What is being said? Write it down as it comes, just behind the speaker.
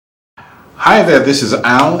Hi there, this is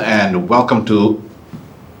Al, and welcome to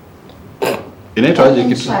Open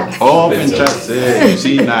Chats. Open Chats. Hey, you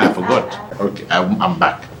see, now I forgot. Okay, I'm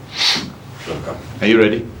back. Welcome. Are you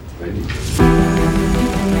ready? Ready?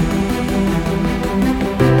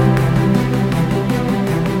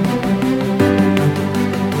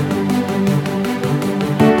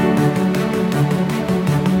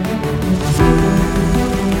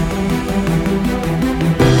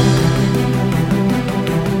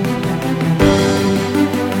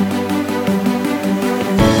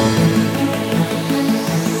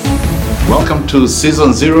 Welcome to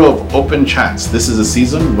season 0 of Open Chats. This is a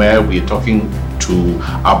season where we're talking to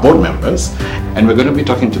our board members, and we're going to be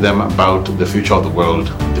talking to them about the future of the world,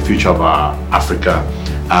 the future of our Africa,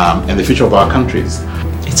 and the future of our countries.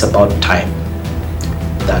 It's about time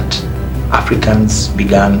that Africans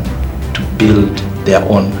began to build their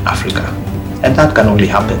own Africa. And that can only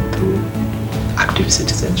happen through active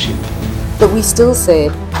citizenship. But we still say,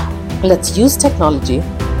 let's use technology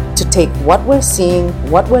to take what we're seeing,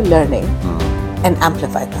 what we're learning, and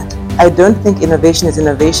amplify that. I don't think innovation is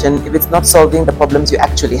innovation if it's not solving the problems you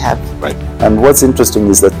actually have. Right. And what's interesting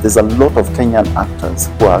is that there's a lot of Kenyan actors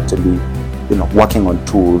who are actually, working on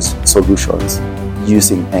tools, solutions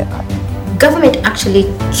using AI. Government actually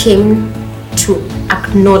came to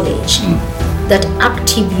acknowledge that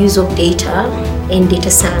active use of data and data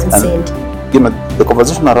science and The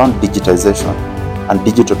conversation around digitization and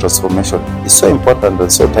digital transformation is so important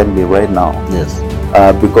and so timely right now. Yes.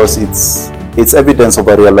 Because it's evidence of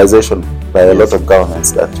a realization by a lot of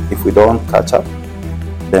governments that if we don't catch up,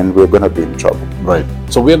 then we're going to be in trouble. Right.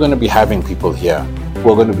 So we're going to be having people here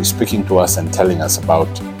who are going to be speaking to us and telling us about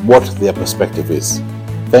what their perspective is.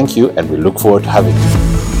 Thank you, and we look forward to having you.